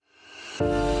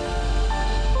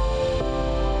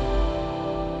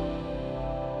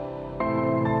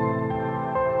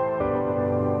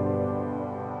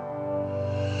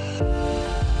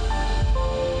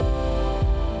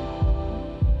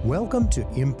Welcome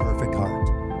to Imperfect Heart,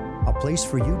 a place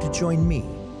for you to join me,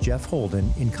 Jeff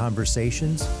Holden, in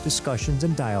conversations, discussions,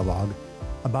 and dialogue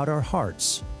about our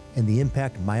hearts and the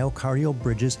impact myocardial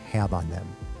bridges have on them.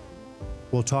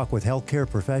 We'll talk with healthcare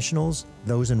professionals,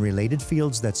 those in related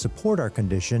fields that support our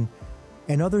condition,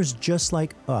 and others just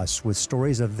like us with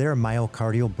stories of their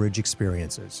myocardial bridge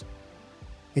experiences.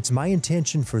 It's my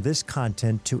intention for this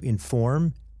content to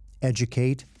inform,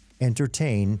 educate,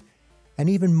 entertain, and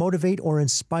even motivate or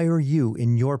inspire you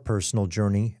in your personal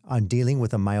journey on dealing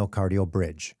with a myocardial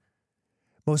bridge.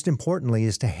 Most importantly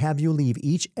is to have you leave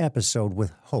each episode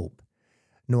with hope,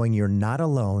 knowing you're not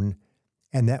alone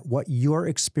and that what you're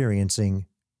experiencing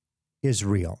is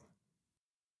real.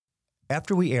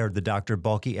 After we aired the Dr.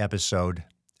 Bulky episode,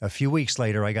 a few weeks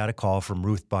later I got a call from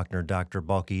Ruth Buckner, Dr.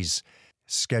 Bulky's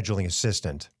scheduling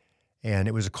assistant, and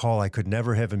it was a call I could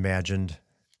never have imagined,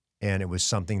 and it was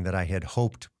something that I had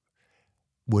hoped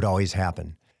would always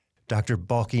happen. Dr.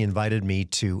 Bulky invited me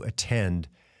to attend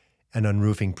an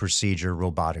unroofing procedure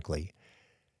robotically.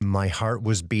 My heart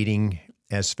was beating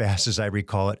as fast as I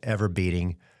recall it ever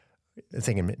beating,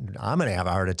 thinking, I'm going to have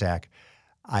a heart attack.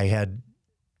 I had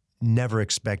never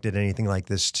expected anything like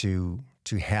this to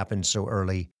happen so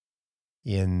early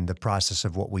in the process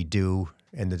of what we do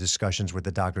and the discussions with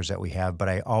the doctors that we have, but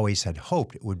I always had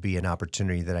hoped it would be an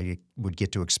opportunity that I would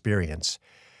get to experience.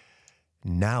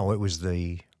 Now it was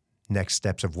the next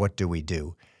steps of what do we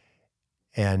do.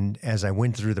 And as I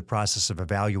went through the process of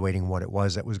evaluating what it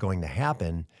was that was going to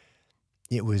happen,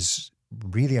 it was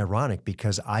really ironic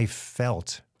because I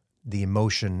felt the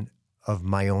emotion of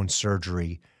my own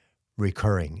surgery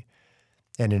recurring.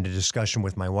 And in a discussion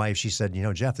with my wife, she said,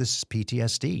 Jeff, this is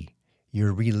PTSD.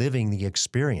 You're reliving the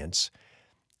experience.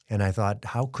 And I thought,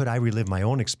 how could I relive my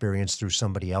own experience through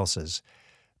somebody else's?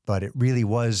 But it really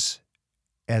was,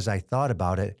 as I thought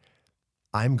about it,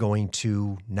 I'm going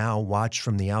to now watch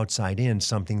from the outside in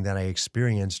something that I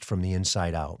experienced from the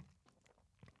inside out.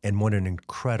 And what an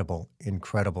incredible,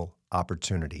 incredible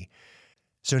opportunity.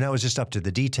 So now it's just up to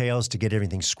the details to get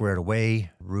everything squared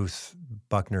away. Ruth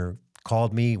Buckner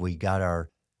called me. We got our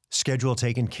schedule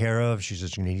taken care of. She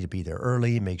says, you need to be there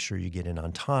early. Make sure you get in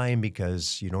on time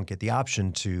because you don't get the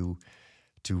option to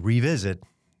revisit,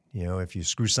 if you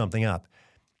screw something up.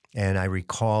 And I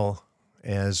recall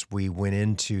as we went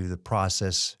into the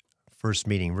process, first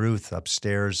meeting Ruth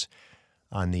upstairs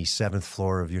on the 7th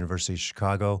floor of University of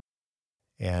Chicago,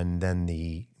 and then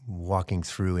the walking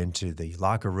through into the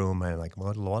locker room. I'm like,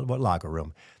 what locker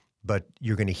room? But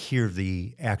you're going to hear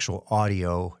the actual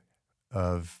audio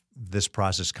of this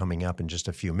process coming up in just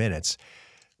a few minutes.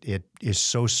 It is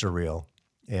so surreal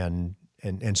and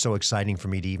so exciting for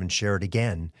me to even share it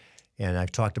again. And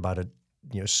I've talked about it,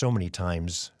 so many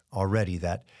times already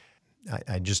that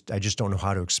I just don't know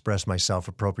how to express myself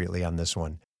appropriately on this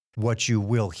one. What you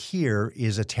will hear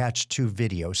is attached to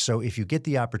video. So if you get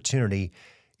the opportunity,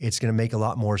 it's going to make a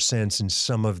lot more sense in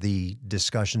some of the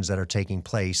discussions that are taking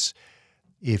place.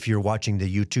 If you're watching the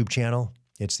YouTube channel,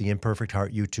 it's the Imperfect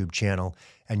Heart YouTube channel,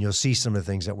 and you'll see some of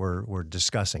the things that we're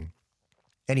discussing.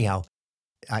 Anyhow,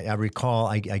 I recall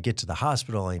I get to the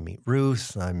hospital, I meet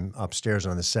Ruth, I'm upstairs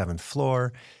on the 7th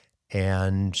floor,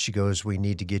 and she goes, we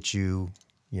need to get you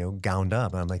gowned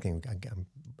up. And I'm like, I'm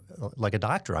like a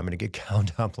doctor. I'm going to get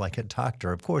gowned up like a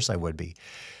doctor. Of course I would be.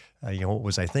 What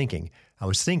was I thinking? I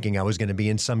was thinking I was going to be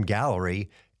in some gallery,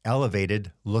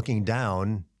 elevated, looking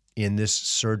down in this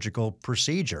surgical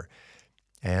procedure.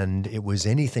 And it was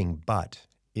anything but.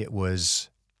 It was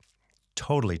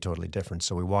totally, totally different.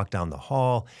 So we walk down the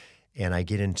hall, and I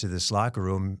get into this locker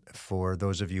room. For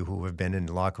those of you who have been in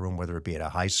the locker room, whether it be at a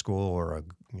high school or a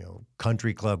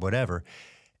country club, whatever,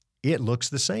 it looks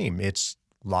the same. It's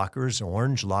lockers,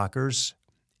 orange lockers,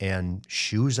 and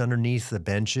shoes underneath the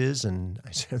benches. And I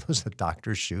said, those are the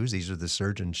doctor's shoes. These are the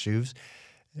surgeon's shoes.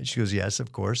 And she goes, yes,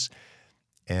 of course.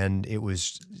 And it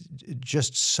was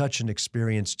just such an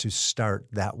experience to start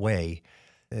that way.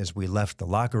 As we left the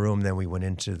locker room, then we went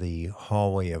into the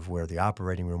hallway of where the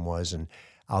operating room was. And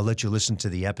I'll let you listen to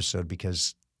the episode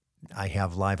because I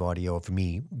have live audio of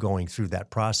me going through that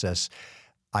process.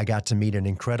 I got to meet an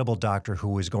incredible doctor who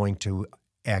was going to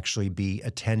actually be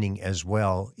attending as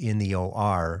well in the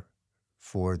OR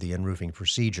for the unroofing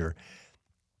procedure.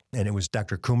 And it was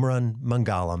Dr. Kumaran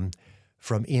Mangalam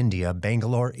from India,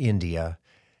 Bangalore, India.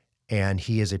 And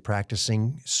he is a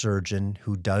practicing surgeon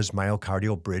who does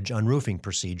myocardial bridge unroofing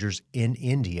procedures in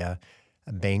India,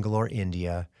 Bangalore,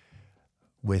 India,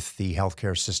 with the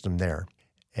healthcare system there.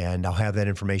 And I'll have that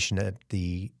information at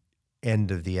the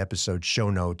end of the episode show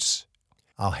notes.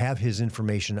 I'll have his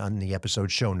information on the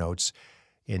episode show notes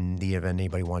in the event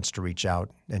anybody wants to reach out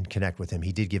and connect with him.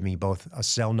 He did give me both a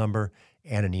cell number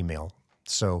and an email.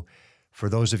 So for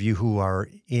those of you who are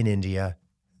in India,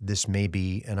 this may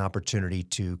be an opportunity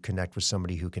to connect with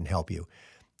somebody who can help you.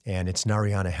 And it's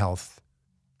Narayana Health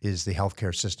is the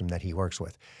healthcare system that he works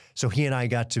with. So he and I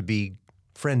got to be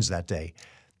friends that day.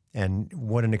 And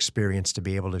what an experience to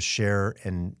be able to share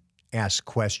and ask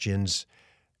questions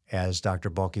as Dr.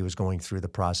 Balke was going through the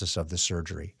process of the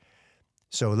surgery.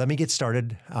 So let me get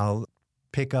started. I'll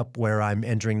pick up where I'm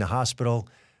entering the hospital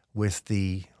with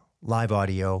the live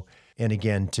audio. And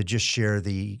again, to just share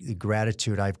the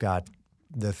gratitude I've got,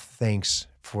 the thanks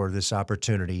for this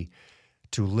opportunity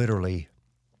to literally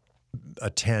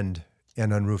attend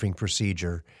an unroofing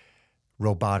procedure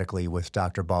robotically with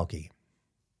Dr. Balke.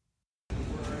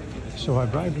 So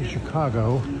I arrived in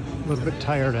Chicago, a little bit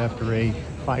tired after a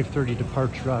 5:30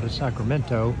 departure out of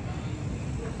Sacramento.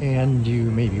 And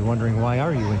you may be wondering, why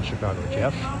are you in Chicago,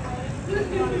 Jeff?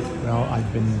 Well,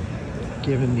 I've been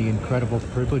given the incredible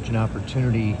privilege and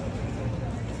opportunity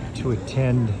to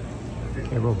attend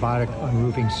a robotic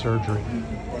unroofing surgery.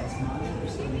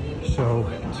 So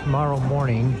tomorrow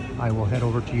morning, I will head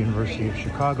over to University of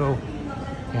Chicago,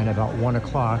 and about 1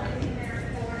 o'clock,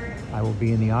 I will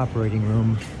be in the operating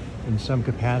room in some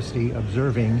capacity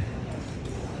observing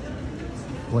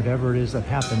whatever it is that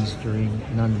happens during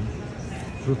an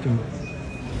unroofing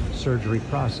surgery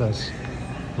process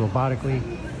robotically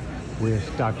with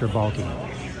Dr. Balke.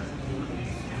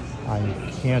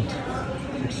 I can't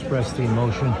express the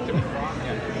emotion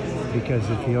because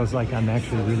it feels like I'm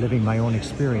actually reliving my own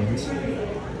experience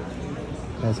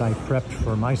as I prepped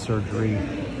for my surgery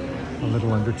a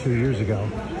little under 2 years ago.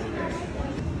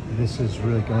 This is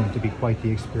really going to be quite the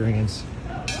experience,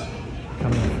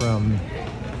 coming from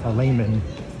a layman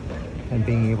and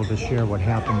being able to share what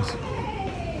happens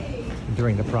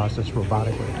during the process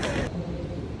robotically.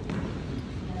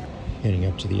 Heading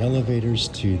up to the elevators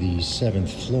to the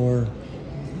 7th floor,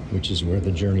 which is where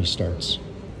the journey starts.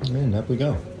 And up we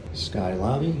go. Sky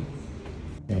lobby.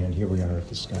 And here we are at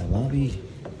the Sky lobby,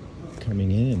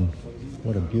 coming in, and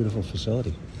what a beautiful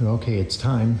facility. Okay, it's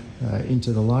time.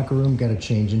 Into the locker room, got to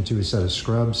change into a set of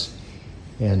scrubs,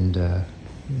 and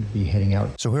be heading out.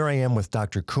 So here I am with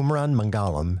Dr. Kumaran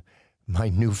Mangalam, my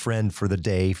new friend for the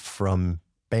day from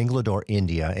Bangalore,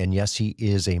 India. And yes, he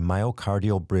is a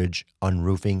myocardial bridge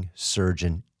unroofing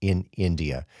surgeon in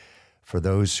India. For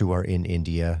those who are in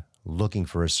India looking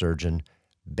for a surgeon,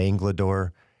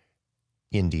 Bangalore,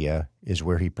 India is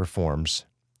where he performs.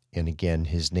 And again,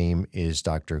 his name is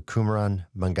Dr. Kumaran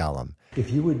Mangalam.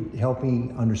 If you would help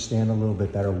me understand a little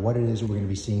bit better what it is we're going to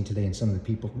be seeing today, and some of the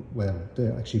people will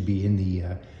actually be in the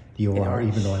OR,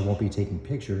 even though I won't be taking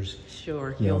pictures.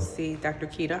 Sure. You'll see Dr.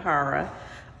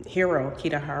 Hiro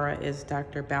Kitahara is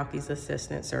Dr. Balke's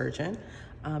assistant surgeon.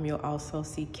 You'll also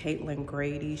see Caitlin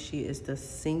Grady. She is the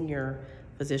senior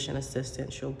physician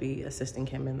assistant. She'll be assisting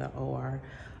him in the OR.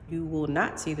 You will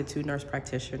not see the two nurse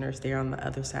practitioners there on the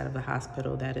other side of the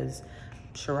hospital. That is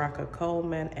Sharaka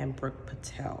Coleman and Brooke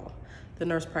Patel. The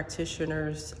nurse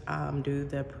practitioners do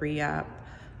the pre-op.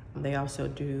 They also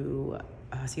do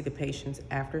see the patients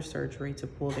after surgery to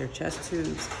pull their chest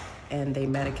tubes, and they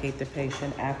medicate the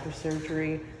patient after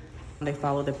surgery. They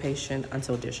follow the patient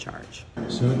until discharge.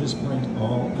 So at this point,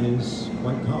 all is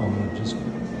quite calm. We're just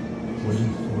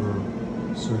waiting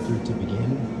for surgery to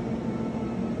begin.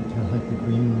 Kind of like the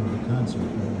green room of the concert,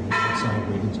 we're outside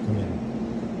waiting to come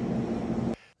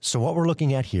in. So what we're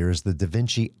looking at here is the Da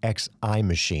Vinci Xi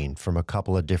machine from a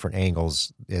couple of different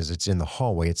angles as it's in the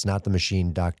hallway. It's not the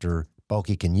machine Dr.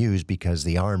 Balke can use because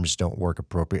the arms don't work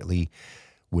appropriately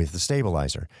with the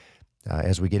stabilizer.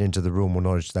 As we get into the room, we'll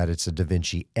notice that it's a Da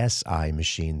Vinci Si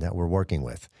machine that we're working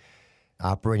with.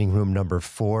 Operating room number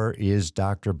 4 is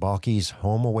Dr. Balke's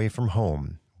home away from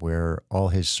home, where all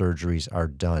his surgeries are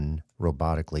done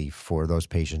robotically for those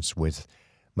patients with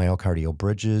myocardial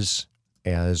bridges,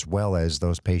 as well as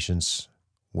those patients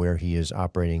where he is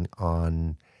operating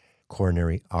on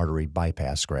coronary artery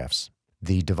bypass grafts.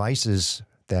 The devices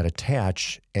that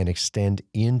attach and extend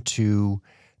into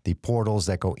the portals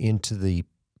that go into the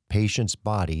patient's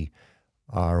body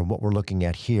are what we're looking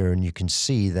at here, and you can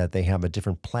see that they have a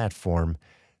different platform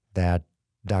that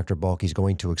Dr. Balke is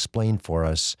going to explain for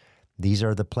us. These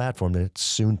are the platform that's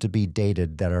soon to be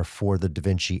dated that are for the Da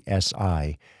Vinci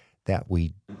Si that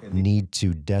we need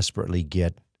to desperately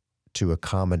get to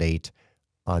accommodate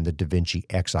on the Da Vinci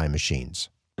Xi machines.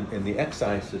 In the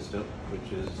Xi system,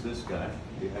 which is this guy,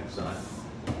 the Xi,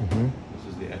 this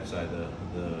is the Xi,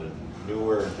 the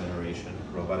newer generation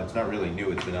robot. It's not really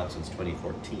new, it's been out since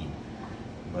 2014,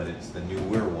 but it's the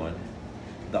newer one.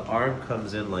 the arm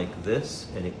comes in like this,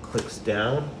 and it clicks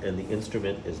down, and the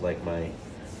instrument is like my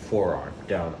forearm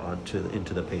down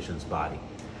into the patient's body.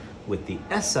 With the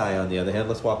SI, on the other hand,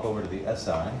 let's walk over to the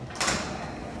SI.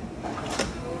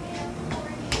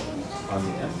 On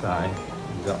the SI,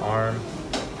 the arm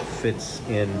fits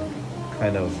in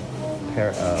kind of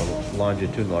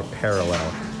longitudinal or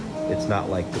parallel. It's not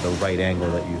like the right angle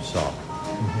that you saw.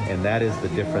 Mm-hmm. And that is the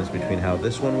difference between how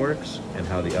this one works and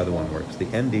how the other one works. The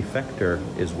end effector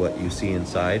is what you see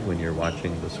inside when you're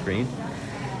watching the screen,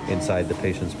 inside the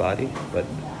patient's body. But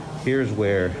here's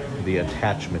where the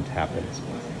attachment happens.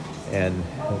 And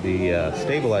the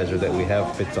stabilizer that we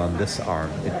have fits on this arm.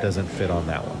 It doesn't fit on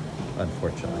that one,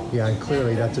 unfortunately. Yeah, and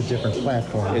clearly that's a different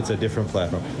platform. It's a different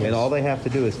platform. Yes. And all they have to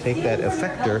do is take that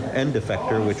end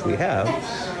effector, which we have,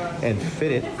 and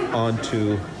fit it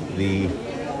onto the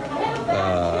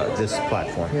this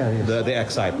platform, the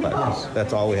XI platform. Yes.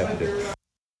 That's all we have to do.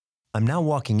 I'm now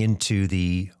walking into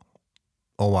the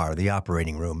OR, the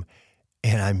operating room,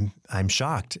 and I'm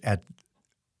shocked at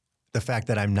the fact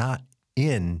that I'm not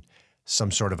in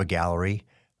some sort of a gallery.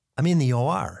 I'm in the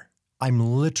OR. I'm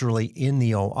literally in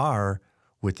the OR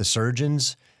with the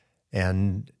surgeons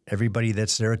and everybody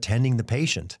that's there attending the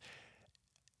patient.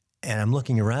 And I'm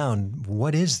looking around,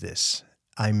 what is this?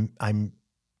 I'm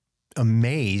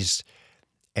amazed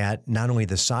at not only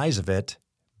the size of it,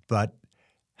 but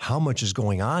how much is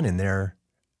going on in there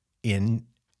in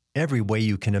every way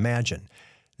you can imagine.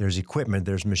 There's equipment,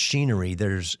 there's machinery,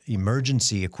 there's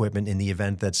emergency equipment in the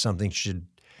event that something should,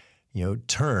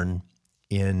 turn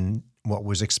in what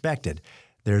was expected.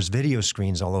 There's video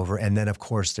screens all over. And then, of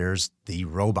course, there's the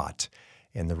robot.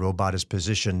 And the robot is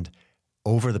positioned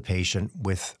over the patient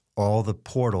with all the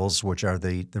portals, which are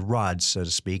the rods, so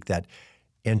to speak, that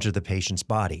enter the patient's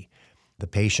body. The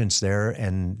patient's there,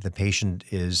 and the patient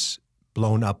is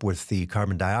blown up with the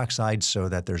carbon dioxide so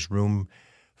that there's room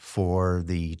for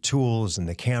the tools and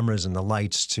the cameras and the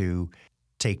lights to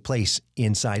take place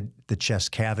inside the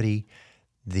chest cavity.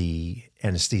 The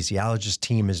anesthesiologist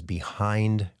team is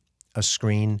behind a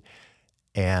screen,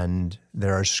 and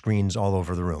there are screens all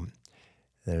over the room.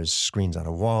 There's screens on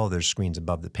a wall, there's screens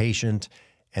above the patient,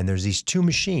 and there's these two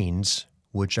machines,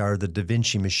 which are the Da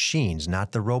Vinci machines,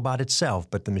 not the robot itself,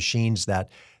 but the machines that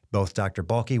both Dr.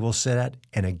 Balke will sit at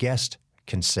and a guest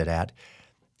can sit at.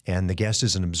 And the guest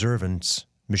is an observance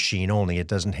machine only. It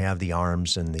doesn't have the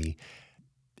arms and the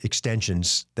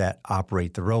extensions that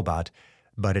operate the robot,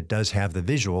 but it does have the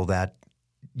visual that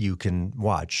you can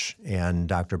watch. And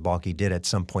Dr. Balke did at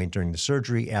some point during the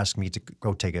surgery ask me to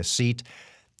go take a seat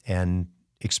and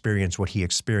experience what he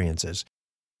experiences.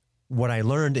 What I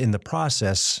learned in the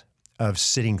process of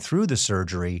sitting through the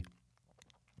surgery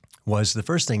was the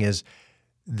first thing is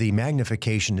the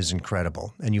magnification is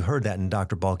incredible. And you heard that in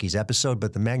Dr. Balke's episode,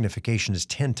 but the magnification is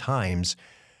 10 times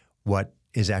what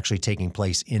is actually taking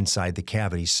place inside the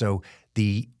cavity. So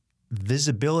the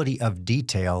visibility of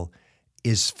detail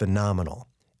is phenomenal.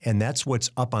 And that's what's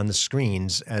up on the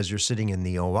screens as you're sitting in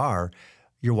the OR.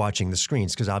 You're watching the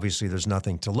screens because obviously there's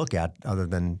nothing to look at other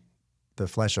than the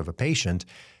flesh of a patient.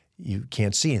 You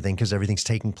can't see anything because everything's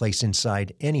taking place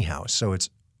inside anyhow. So it's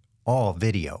all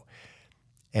video.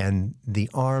 And the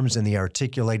arms and the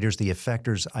articulators, the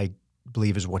effectors, I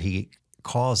believe is what he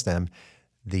calls them,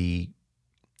 the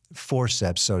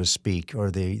forceps, so to speak, or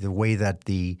the way that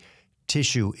the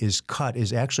tissue is cut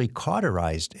is actually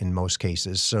cauterized in most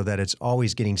cases so that it's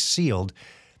always getting sealed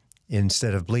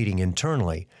instead of bleeding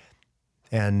internally.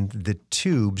 And the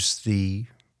tubes, the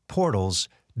portals,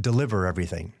 deliver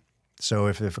everything. So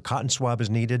if a cotton swab is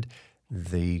needed,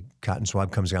 the cotton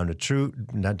swab comes down the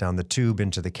tube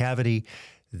into the cavity.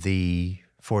 The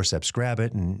forceps grab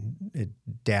it and it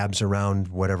dabs around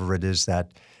whatever it is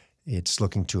that it's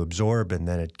looking to absorb, and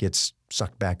then it gets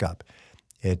sucked back up.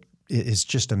 It is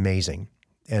just amazing.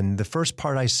 And the first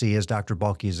part I see as Dr.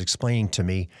 Balke is explaining to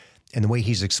me, and the way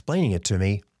he's explaining it to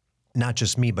me, not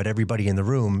just me, but everybody in the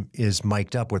room is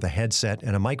mic'd up with a headset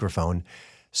and a microphone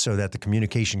so that the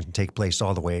communication can take place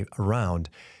all the way around,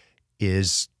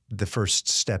 is the first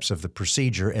steps of the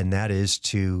procedure, and that is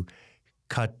to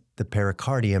cut the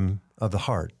pericardium of the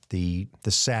heart, the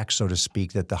sac, so to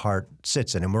speak, that the heart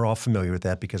sits in. And we're all familiar with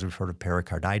that because we've heard of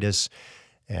pericarditis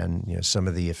and some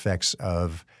of the effects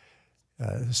of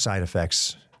side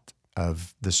effects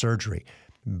of the surgery.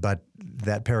 But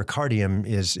that pericardium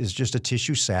is just a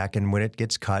tissue sac, and when it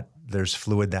gets cut, there's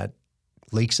fluid that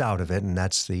leaks out of it, and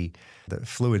that's the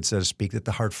fluid, so to speak, that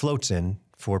the heart floats in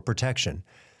for protection.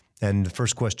 And the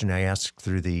first question I ask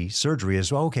through the surgery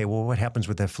is, well, what happens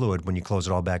with that fluid? When you close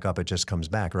it all back up, it just comes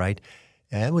back, right?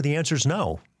 And the answer is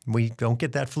no. We don't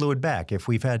get that fluid back. If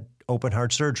we've had open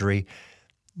heart surgery,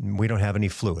 We don't have any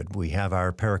fluid. We have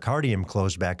our pericardium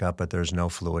closed back up, but there's no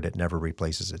fluid. It never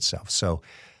replaces itself. So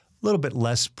a little bit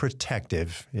less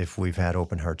protective if we've had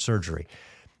open heart surgery.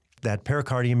 That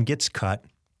pericardium gets cut,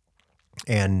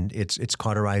 and it's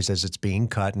cauterized as it's being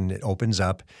cut, and it opens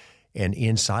up, and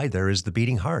inside there is the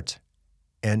beating heart.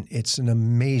 And it's an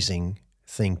amazing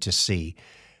thing to see.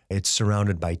 It's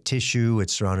surrounded by tissue,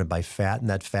 it's surrounded by fat, and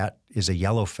that fat is a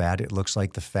yellow fat. It looks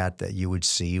like the fat that you would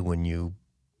see when you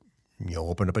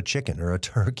open up a chicken or a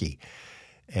turkey.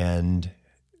 And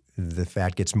the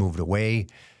fat gets moved away,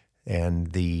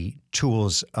 and the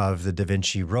tools of the Da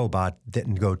Vinci robot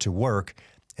didn't go to work,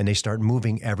 and they start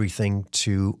moving everything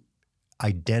to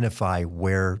identify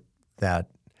where that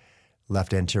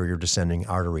left anterior descending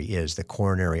artery is, the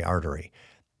coronary artery.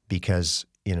 Because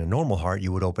in a normal heart,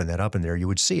 you would open that up and there you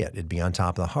would see it. It'd be on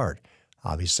top of the heart.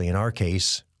 Obviously, in our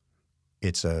case,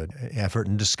 it's an effort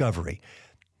in discovery.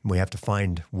 We have to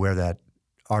find where that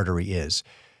artery is.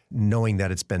 Knowing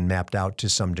that it's been mapped out to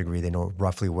some degree, they know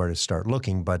roughly where to start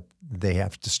looking, but they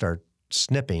have to start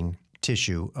snipping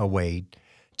tissue away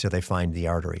till they find the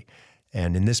artery.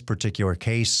 And in this particular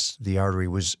case, the artery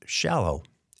was shallow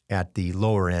at the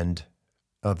lower end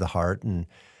of the heart and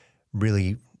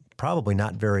really probably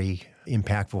not very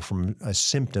impactful from a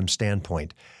symptom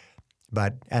standpoint.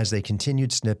 But as they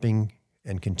continued snipping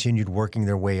and continued working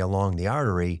their way along the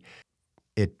artery,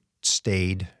 it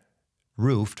stayed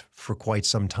roofed for quite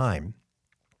some time.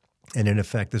 And in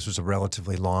effect, this was a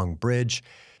relatively long bridge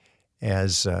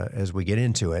as we get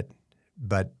into it.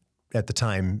 But at the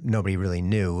time, nobody really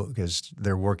knew because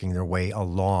they're working their way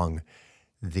along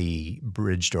the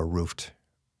bridged or roofed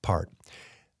part.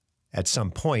 At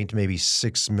some point, maybe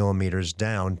 6 millimeters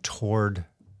down toward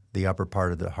the upper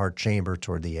part of the heart chamber,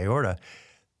 toward the aorta,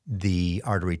 the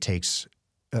artery takes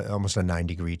almost a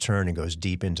 9-degree turn and goes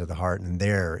deep into the heart, and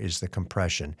there is the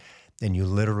compression. And you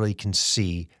literally can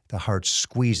see the heart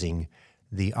squeezing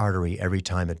the artery every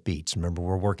time it beats. Remember,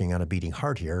 we're working on a beating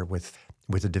heart here with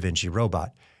a Da Vinci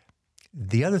robot.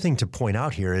 The other thing to point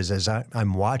out here is as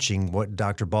I'm watching what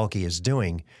Dr. Balke is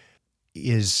doing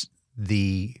is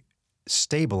the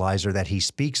stabilizer that he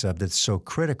speaks of that's so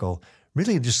critical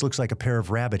really just looks like a pair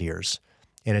of rabbit ears.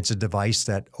 And it's a device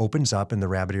that opens up and the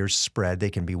rabbit ears spread.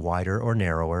 They can be wider or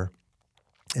narrower.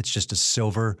 It's just a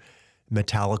silver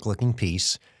metallic looking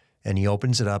piece. And he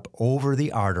opens it up over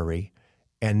the artery,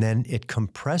 and then it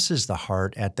compresses the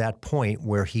heart at that point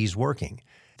where he's working.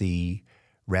 The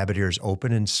rabbit ears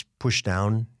open and push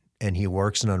down, and he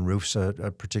works and unroofs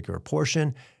a particular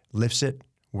portion, lifts it,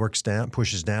 works down,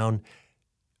 pushes down,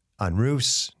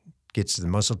 unroofs, gets the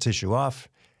muscle tissue off,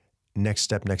 next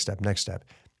step, next step, next step.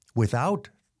 Without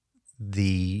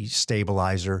the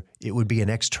stabilizer, it would be an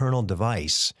external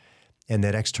device, and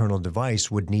that external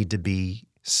device would need to be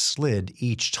slid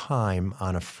each time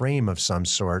on a frame of some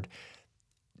sort,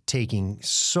 taking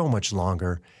so much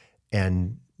longer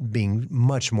and being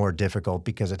much more difficult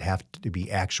because it have to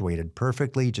be actuated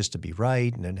perfectly just to be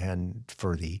right, and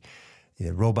for the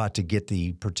robot to get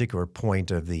the particular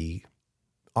point of the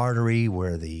artery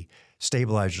where the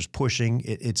stabilizer's pushing,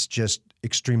 it's just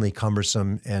extremely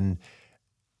cumbersome and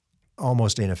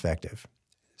almost ineffective.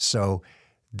 So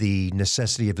the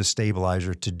necessity of the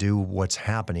stabilizer to do what's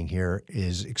happening here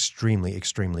is extremely,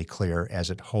 extremely clear as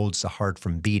it holds the heart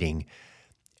from beating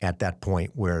at that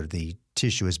point where the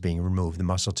tissue is being removed, the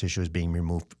muscle tissue is being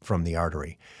removed from the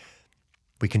artery.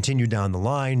 We continue down the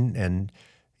line and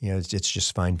it's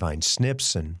just fine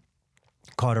snips and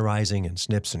cauterizing and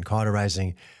snips and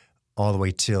cauterizing all the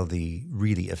way till the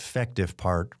really effective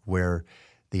part where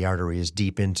the artery is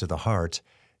deep into the heart,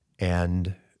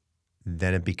 and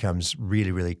then it becomes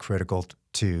really, really critical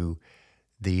to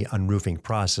the unroofing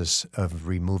process of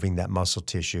removing that muscle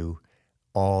tissue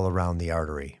all around the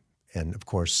artery. And of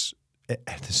course,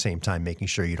 at the same time, making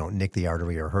sure you don't nick the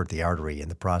artery or hurt the artery in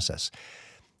the process.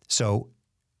 So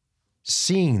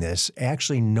seeing this,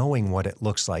 actually knowing what it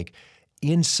looks like,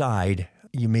 inside,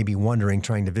 you may be wondering,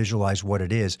 trying to visualize what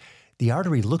it is. The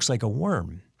artery looks like a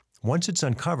worm. Once it's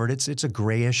uncovered, it's a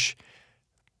grayish,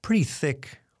 pretty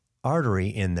thick artery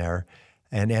in there.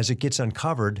 And as it gets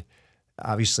uncovered,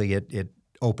 obviously it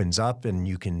opens up and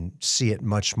you can see it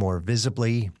much more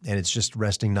visibly, and it's just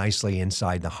resting nicely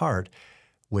inside the heart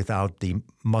without the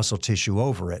muscle tissue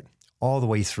over it, all the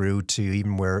way through to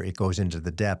even where it goes into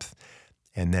the depth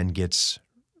and then gets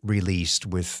released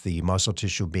with the muscle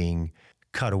tissue being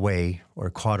cut away or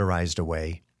cauterized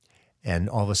away. And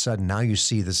all of a sudden now you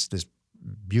see this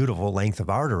beautiful length of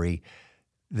artery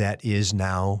that is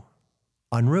now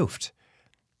unroofed.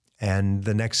 And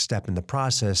the next step in the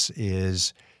process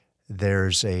is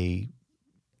there's a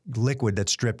liquid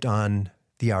that's dripped on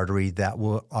the artery that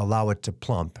will allow it to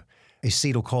plump.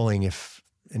 Acetylcholine, if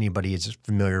anybody is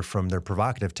familiar from their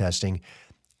provocative testing,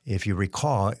 if you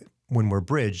recall, when we're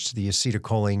bridged, the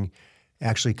acetylcholine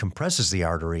actually compresses the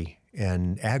artery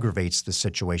and aggravates the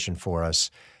situation for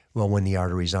us. Well, when the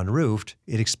artery is unroofed,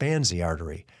 it expands the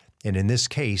artery. And in this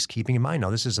case, keeping in mind,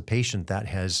 now this is a patient that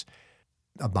has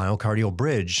a myocardial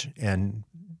bridge and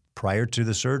prior to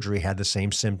the surgery had the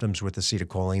same symptoms with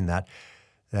acetylcholine that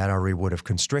artery would have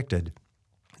constricted.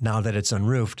 Now that it's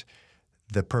unroofed,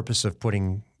 the purpose of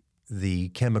putting the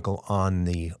chemical on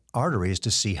the artery is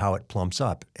to see how it plumps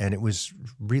up. And it was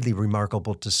really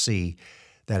remarkable to see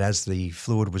that as the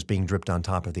fluid was being dripped on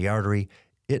top of the artery,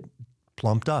 it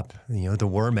plumped up. The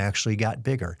worm actually got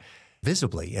bigger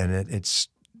visibly. And it's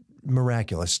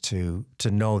miraculous to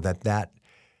know that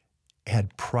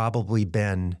had probably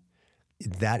been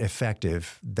that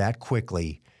effective that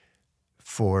quickly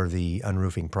for the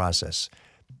unroofing process.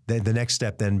 The next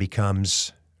step then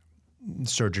becomes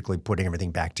surgically putting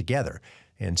everything back together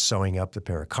and sewing up the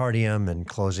pericardium and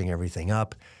closing everything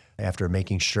up after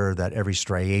making sure that every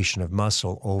striation of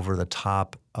muscle over the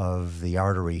top of the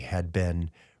artery had been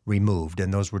removed.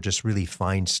 And those were just really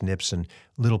fine snips and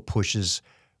little pushes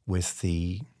with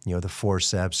the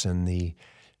forceps and the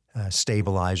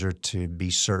stabilizer to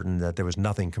be certain that there was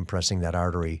nothing compressing that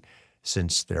artery.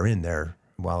 Since they're in there,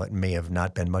 while it may have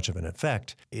not been much of an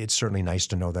effect, it's certainly nice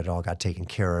to know that it all got taken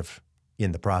care of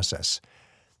in the process.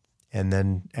 And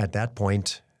then at that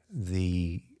point,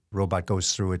 the robot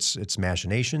goes through its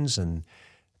machinations and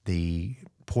the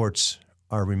ports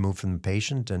are removed from the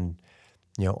patient and,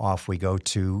 off we go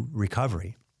to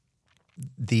recovery.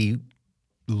 The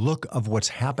look of what's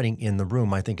happening in the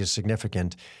room, I think, is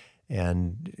significant.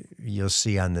 And you'll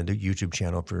see on the YouTube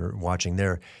channel, if you're watching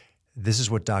there, this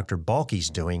is what Dr. Balke's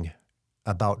doing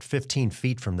about 15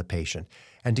 feet from the patient.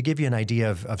 And to give you an idea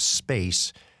of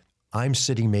space, I'm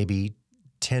sitting maybe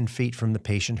 10 feet from the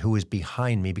patient who is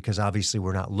behind me because obviously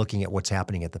we're not looking at what's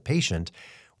happening at the patient.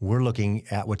 We're looking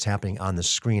at what's happening on the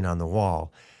screen on the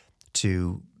wall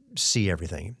to see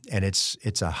everything. And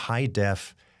it's a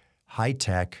high-def,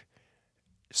 high-tech,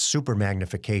 super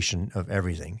magnification of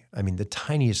everything. I mean, the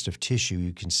tiniest of tissue,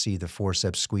 you can see the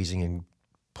forceps squeezing and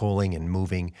pulling and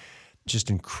moving, just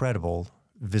incredible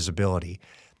visibility.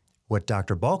 What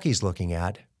Dr. Balke's looking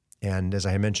at, and as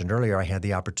I mentioned earlier, I had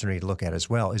the opportunity to look at as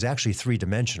well, is actually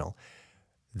three-dimensional.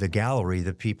 The gallery,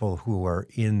 the people who are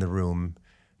in the room,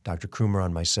 Dr. Krumer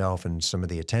and myself and some of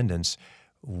the attendants,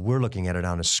 we're looking at it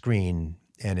on a screen,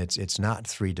 and it's not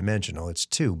three-dimensional, it's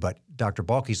two, but Dr.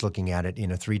 Balke's looking at it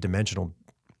in a three-dimensional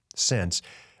sense.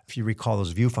 If you recall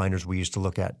those viewfinders we used to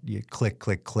look at, you click,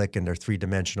 click, click, and they're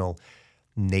three-dimensional,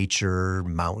 nature,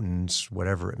 mountains,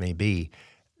 whatever it may be.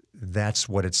 That's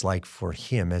what it's like for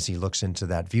him as he looks into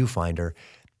that viewfinder.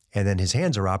 And then his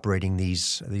hands are operating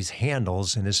these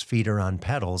handles and his feet are on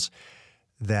pedals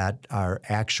that are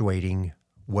actuating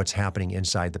what's happening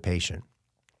inside the patient.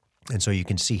 And so you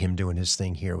can see him doing his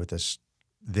thing here with this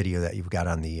video that you've got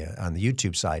on the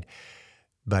YouTube side.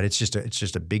 But it's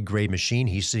just a big gray machine.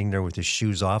 He's sitting there with his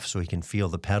shoes off so he can feel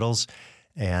the pedals.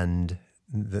 And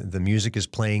the music is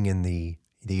playing in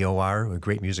the OR,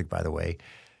 great music, by the way.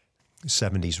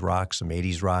 70s rock, some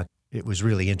 80s rock. It was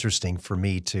really interesting for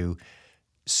me to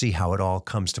see how it all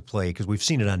comes to play because we've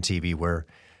seen it on TV where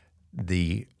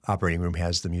the operating room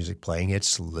has the music playing.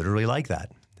 It's literally like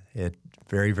that. It's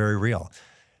very, very real.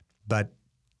 But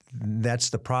that's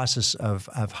the process of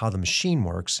how the machine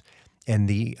works and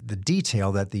the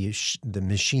detail that the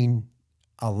machine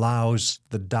allows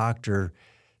the doctor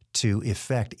to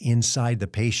effect inside the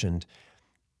patient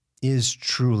is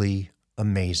truly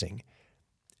amazing.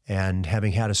 And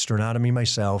having had a sternotomy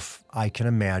myself, I can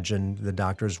imagine the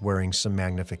doctors wearing some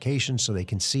magnification so they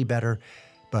can see better.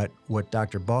 But what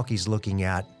Dr. Balke's looking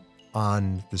at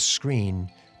on the screen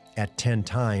at 10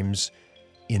 times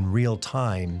in real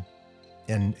time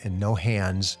and no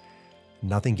hands,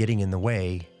 nothing getting in the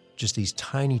way, just these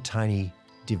tiny, tiny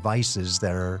devices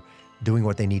that are doing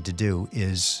what they need to do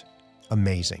is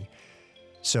amazing.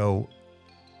 So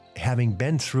having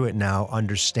been through it now,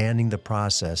 understanding the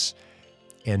process,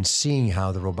 and seeing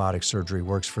how the robotic surgery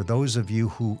works, for those of you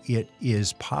who it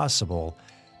is possible,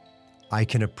 I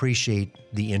can appreciate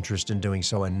the interest in doing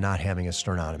so and not having a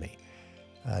sternotomy.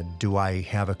 Do I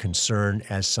have a concern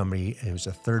as somebody who's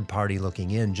a third party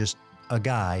looking in, just a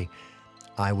guy?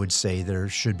 I would say there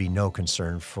should be no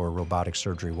concern for robotic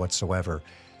surgery whatsoever,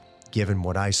 given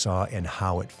what I saw and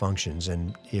how it functions.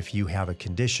 And if you have a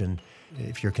condition,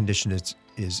 if your condition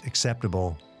is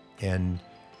acceptable and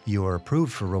you are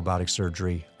approved for robotic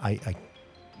surgery, I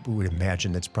would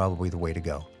imagine that's probably the way to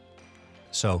go.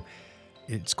 So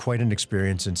it's quite an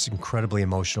experience. It's incredibly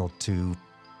emotional to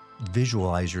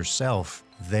visualize yourself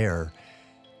there,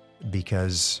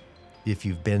 because if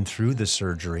you've been through the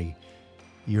surgery,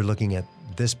 you're looking at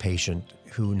this patient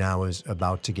who now is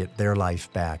about to get their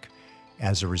life back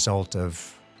as a result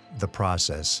of the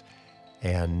process,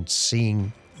 and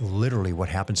seeing literally what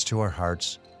happens to our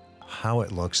hearts, how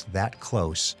it looks that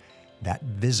close, that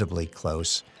visibly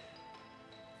close.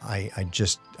 I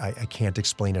can't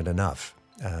explain it enough.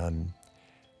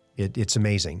 It's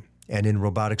amazing. And in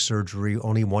robotic surgery,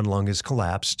 only one lung is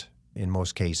collapsed in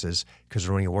most cases, because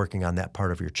they're only working on that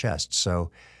part of your chest.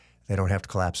 So they don't have to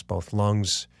collapse both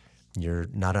lungs. You're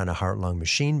not on a heart-lung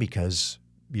machine because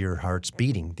your heart's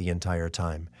beating the entire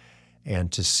time.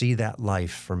 And to see that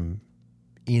life from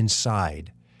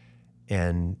inside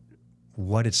and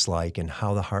what it's like and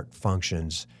how the heart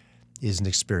functions is an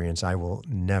experience I will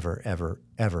never, ever,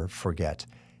 ever forget.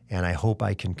 And I hope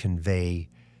I can convey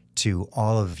to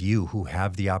all of you who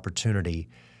have the opportunity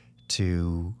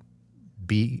to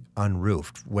be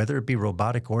unroofed, whether it be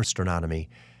robotic or sternotomy,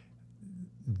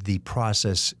 the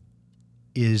process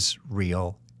is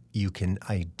real. You can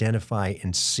identify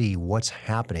and see what's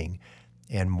happening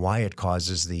and why it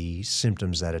causes the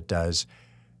symptoms that it does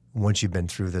once you've been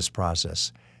through this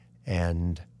process.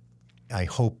 And I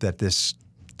hope that this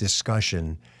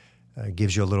discussion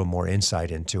gives you a little more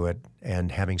insight into it.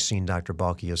 And having seen Dr.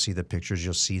 Balke, you'll see the pictures,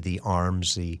 you'll see the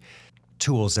arms, the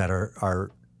tools that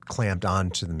are clamped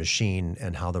onto the machine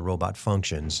and how the robot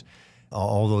functions.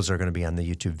 All those are going to be on the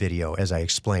YouTube video, as I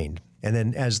explained. And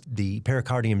then as the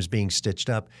pericardium is being stitched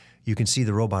up, you can see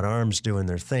the robot arms doing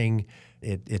their thing.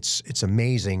 It's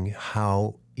amazing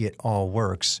how it all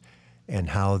works and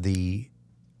how the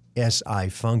SI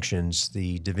functions,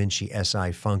 the Da Vinci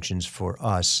SI functions for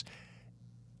us,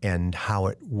 and how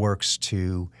it works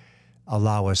to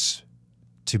allow us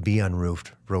to be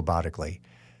unroofed robotically.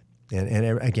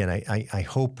 And again, I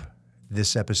hope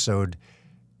this episode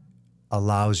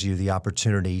allows you the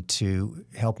opportunity to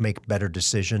help make better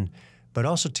decision, but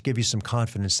also to give you some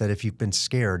confidence that if you've been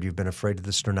scared, you've been afraid of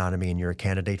the sternotomy, and you're a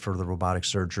candidate for the robotic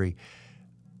surgery,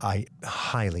 I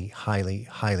highly, highly,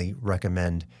 highly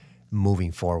recommend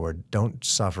moving forward. Don't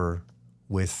suffer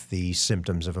with the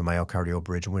symptoms of a myocardial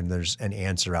bridge when there's an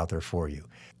answer out there for you.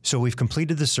 So we've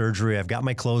completed the surgery. I've got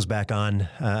my clothes back on.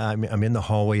 I'm in the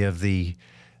hallway of the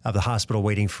hospital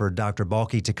waiting for Dr.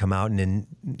 Balke to come out. And in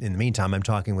the meantime, I'm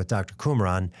talking with Dr.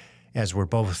 Kumaran as we're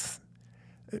both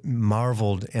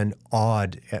marveled and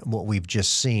awed at what we've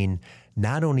just seen,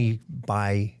 not only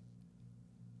by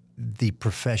the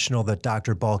professional that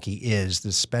Dr. Balke is,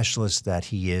 the specialist that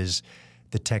he is,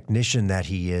 the technician that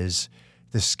he is,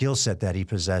 the skill set that he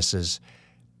possesses,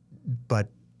 but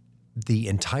the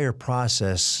entire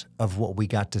process of what we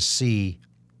got to see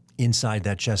inside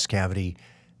that chest cavity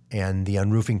and the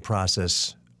unroofing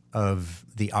process of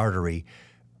the artery.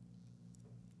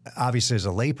 Obviously, as a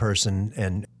layperson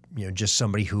and just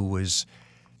somebody who was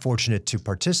fortunate to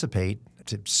participate,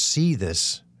 to see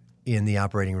this in the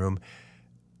operating room,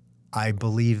 I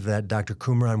believe that Dr.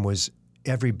 Kumaran was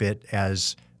every bit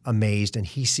as amazed, and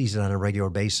he sees it on a regular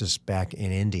basis back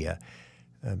in India.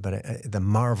 But the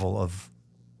marvel of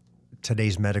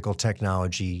today's medical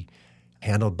technology,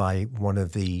 handled by one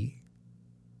of the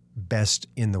best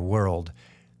in the world,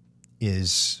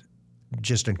 is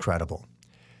just incredible.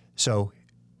 So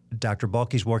Dr.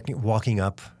 Balke's walking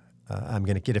up. I'm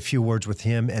going to get a few words with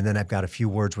him, and then I've got a few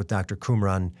words with Dr.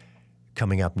 Kumaran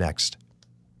coming up next.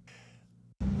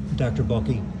 Dr.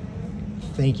 Balke,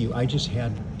 thank you. I just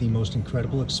had the most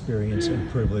incredible experience and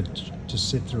privilege to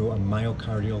sit through a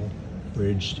myocardial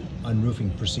bridge unroofing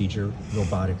procedure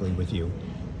robotically with you.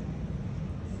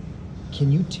 Can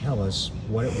you tell us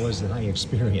what it was that I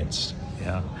experienced?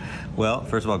 Yeah. Well,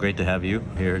 first of all, great to have you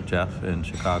here, Jeff, in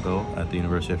Chicago at the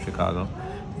University of Chicago.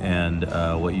 And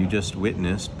what you just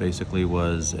witnessed basically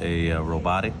was a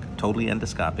robotic, totally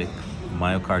endoscopic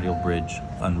myocardial bridge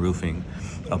unroofing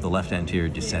of the left anterior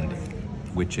descending,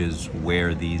 which is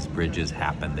where these bridges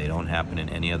happen. They don't happen in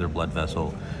any other blood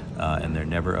vessel, and they're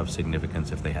never of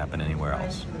significance if they happen anywhere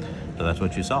else. So that's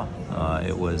what you saw.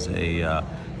 It was a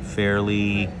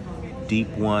fairly deep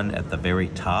one at the very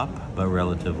top, but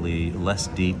relatively less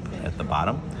deep at the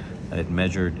bottom. It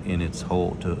measured in its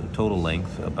whole total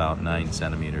length about 9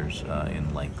 centimeters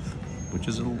in length, which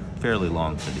is fairly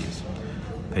long for these.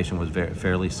 The patient was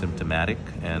fairly symptomatic,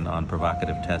 and on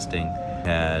provocative testing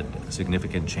had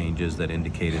significant changes that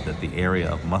indicated that the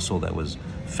area of muscle that was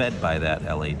fed by that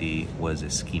LAD was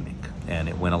ischemic. And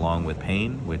it went along with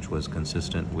pain, which was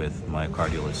consistent with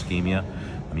myocardial ischemia,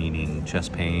 meaning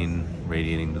chest pain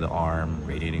radiating to the arm,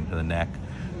 radiating to the neck.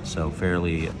 So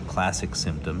fairly classic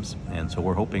symptoms. And so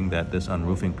we're hoping that this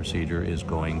unroofing procedure is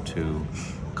going to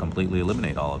completely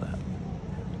eliminate all of that.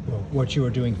 Well, what you are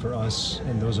doing for us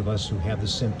and those of us who have the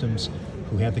symptoms,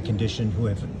 who have the condition, who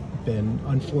have been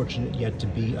unfortunate yet to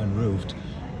be unroofed,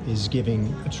 is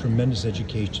giving a tremendous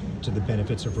education to the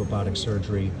benefits of robotic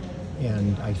surgery.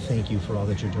 And I thank you for all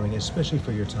that you're doing, especially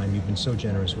for your time. You've been so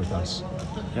generous with us.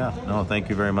 Yeah, no, thank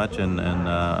you very much. And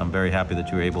I'm very happy that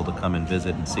you were able to come and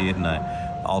visit and see it. And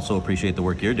I also appreciate the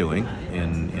work you're doing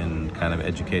in kind of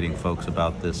educating folks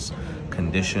about this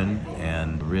condition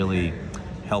and really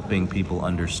helping people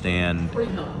understand,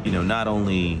 not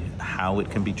only how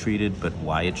it can be treated, but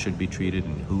why it should be treated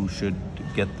and who should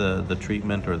get the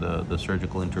treatment or the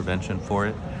surgical intervention for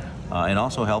it. And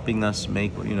also helping us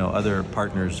make, other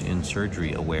partners in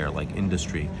surgery aware, like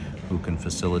industry, who can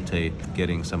facilitate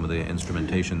getting some of the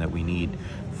instrumentation that we need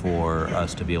for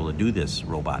us to be able to do this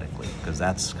robotically. Because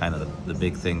that's kind of the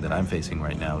big thing that I'm facing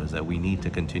right now, is that we need to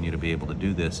continue to be able to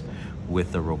do this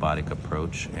with the robotic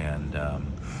approach,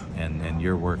 and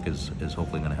your work is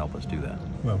hopefully going to help us do that.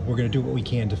 Well, we're going to do what we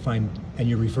can to find, and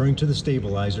you're referring to the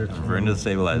stabilizer. I'm referring to the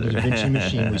stabilizer. The Da Vinci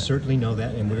machine, we certainly know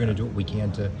that, and we're going to do what we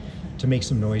can to make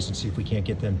some noise and see if we can't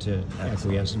get them to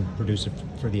acquiesce and produce it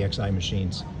for the XI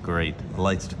machines. Great. The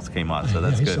lights just came on, so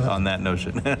that's good on that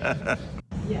notion.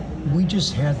 We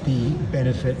just had the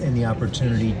benefit and the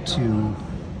opportunity to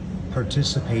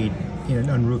participate in an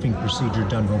unroofing procedure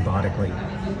done robotically.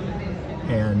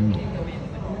 And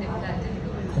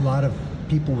a lot of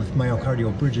people with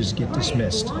myocardial bridges get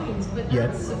dismissed.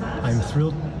 Yet I'm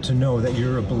thrilled to know that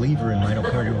you're a believer in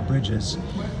myocardial bridges.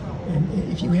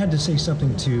 And if you had to say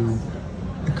something to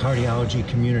the cardiology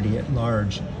community at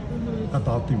large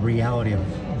about the reality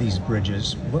of these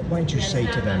bridges, what might you say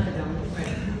to them?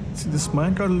 See, this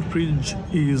myocardial bridge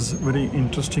is very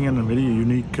interesting and a very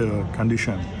unique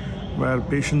condition, where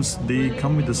patients, they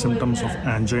come with the symptoms of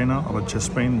angina or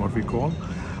chest pain, what we call.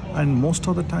 And most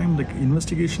of the time, the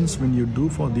investigations when you do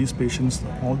for these patients,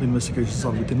 all the investigations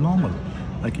are within normal.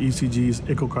 Like ECGs,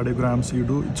 echocardiograms,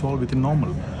 it's all within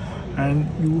normal. And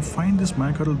you find this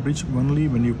myocardial bridge only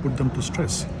when you put them to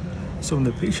stress. So when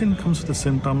the patient comes with the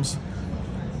symptoms,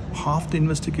 half the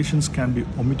investigations can be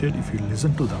omitted if you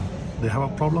listen to them. They have a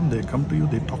problem, they come to you,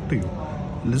 they talk to you.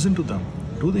 Listen to them,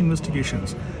 do the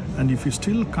investigations. And if you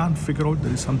still can't figure out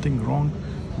there is something wrong,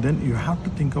 then you have to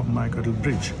think of myocardial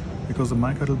bridge, because the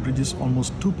myocardial bridge is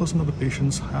almost 2% of the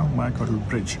patients have myocardial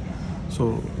bridge.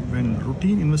 So when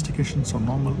routine investigations are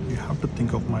normal, you have to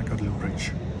think of myocardial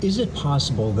bridge. Is it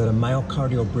possible that a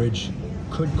myocardial bridge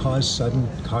could cause sudden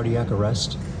cardiac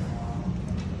arrest?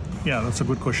 Yeah, that's a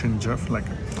good question, Jeff.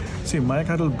 See,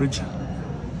 myocardial bridge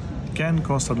can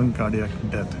cause sudden cardiac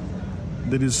death.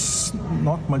 There is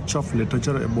not much of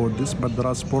literature about this, but there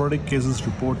are sporadic cases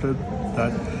reported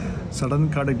that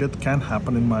sudden cardiac death can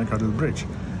happen in myocardial bridge.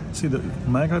 See, the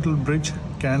myocardial bridge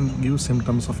can give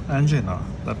symptoms of angina.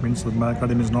 That means the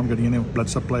myocardium is not getting any blood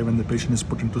supply when the patient is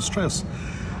put into stress.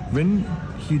 When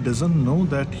he doesn't know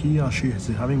that he or she is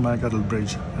having myocardial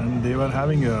bridge and they were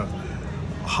having a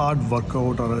hard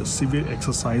workout or a severe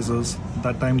exercises,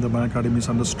 that time the myocardium is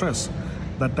under stress.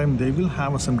 That time they will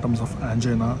have a symptoms of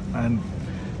angina, and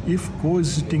if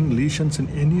coexisting lesions in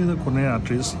any other coronary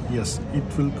arteries, yes, it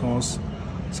will cause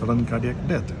sudden cardiac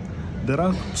death. There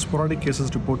are sporadic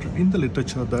cases reported in the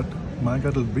literature that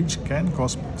myocardial bridge can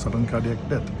cause sudden cardiac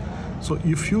death. So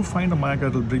if you find a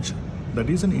myocardial bridge, that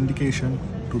is an indication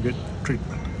to get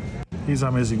treatment. He's an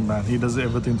amazing man. He does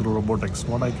everything through robotics.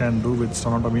 What I can do with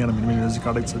sternotomy and minimally invasive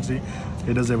cardiac surgery,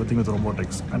 he does everything with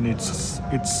robotics. And it's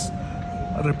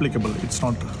replicable. It's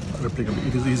not replicable.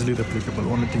 It is easily replicable.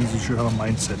 Only thing is you should have a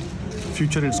mindset.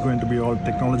 Future it's going to be all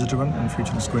technology driven, and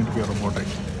future is going to be a robotic.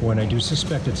 When I do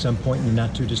suspect at some point in the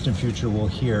not too distant future we'll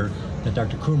hear that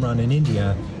Dr. Kumran in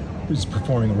India is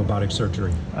performing robotic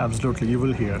surgery. Absolutely, you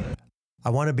will hear. I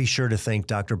want to be sure to thank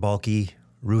Dr. Balke,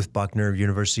 Ruth Buckner,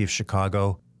 University of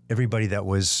Chicago, everybody that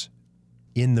was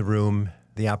in the room,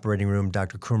 the operating room.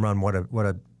 Dr. Kumran, what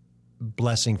a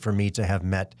blessing for me to have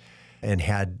met and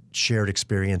had shared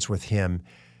experience with him.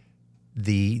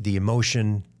 The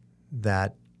emotion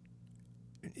that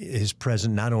is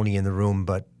present not only in the room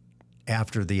but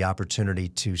after the opportunity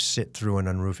to sit through an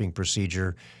unroofing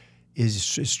procedure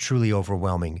is truly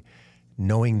overwhelming.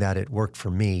 Knowing that it worked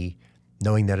for me,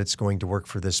 knowing that it's going to work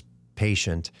for this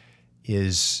patient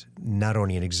is not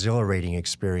only an exhilarating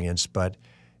experience but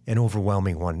an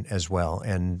overwhelming one as well.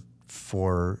 And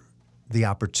for the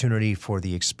opportunity, for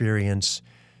the experience,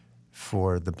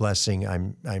 for the blessing,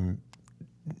 I'm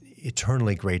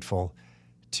eternally grateful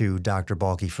to Dr.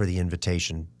 Balke for the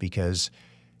invitation, because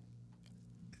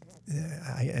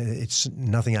It's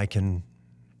nothing I can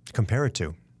compare it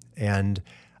to. And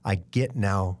I get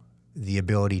now the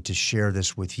ability to share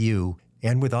this with you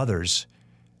and with others,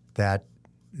 that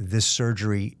this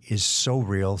surgery is so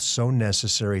real, so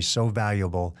necessary, so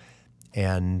valuable,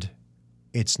 and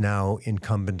it's now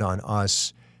incumbent on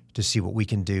us to see what we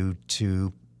can do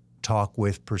to talk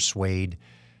with, persuade,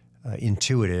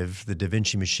 Intuitive, the Da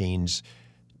Vinci machines,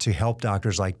 to help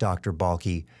doctors like Dr.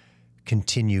 Balke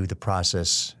continue the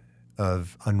process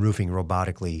of unroofing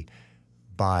robotically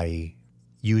by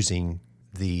using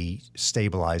the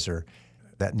stabilizer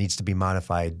that needs to be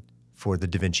modified for the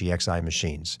Da Vinci Xi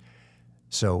machines.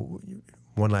 So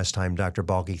one last time, Dr.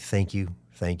 Balke, thank you,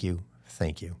 thank you,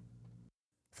 thank you.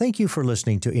 Thank you for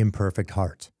listening to Imperfect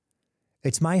Heart.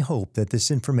 It's my hope that this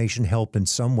information helped in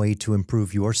some way to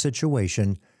improve your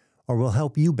situation or will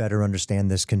help you better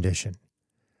understand this condition.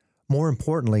 More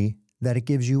importantly, that it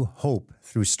gives you hope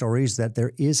through stories that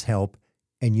there is help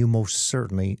and you most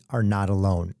certainly are not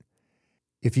alone.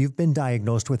 If you've been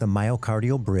diagnosed with a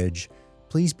myocardial bridge,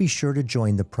 please be sure to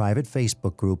join the private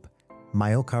Facebook group,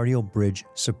 Myocardial Bridge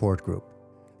Support Group.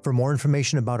 For more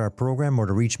information about our program or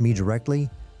to reach me directly,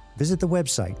 visit the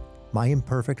website,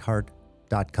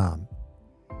 myimperfectheart.com.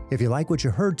 If you like what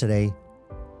you heard today,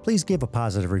 please give a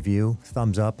positive review,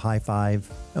 thumbs up, high five,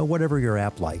 whatever your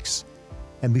app likes.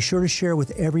 And be sure to share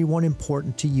with everyone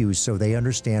important to you so they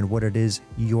understand what it is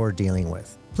you're dealing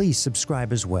with. Please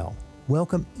subscribe as well.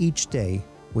 Welcome each day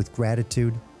with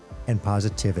gratitude and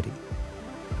positivity.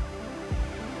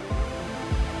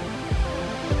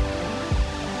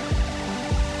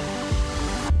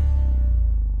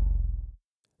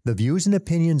 The views and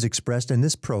opinions expressed in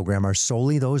this program are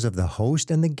solely those of the host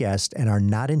and the guest and are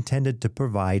not intended to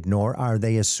provide, nor are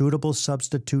they a suitable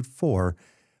substitute for,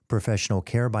 professional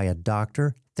care by a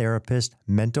doctor, therapist,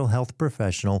 mental health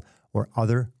professional, or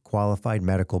other qualified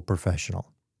medical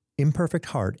professional. Imperfect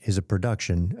Heart is a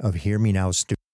production of Hear Me Now Studios.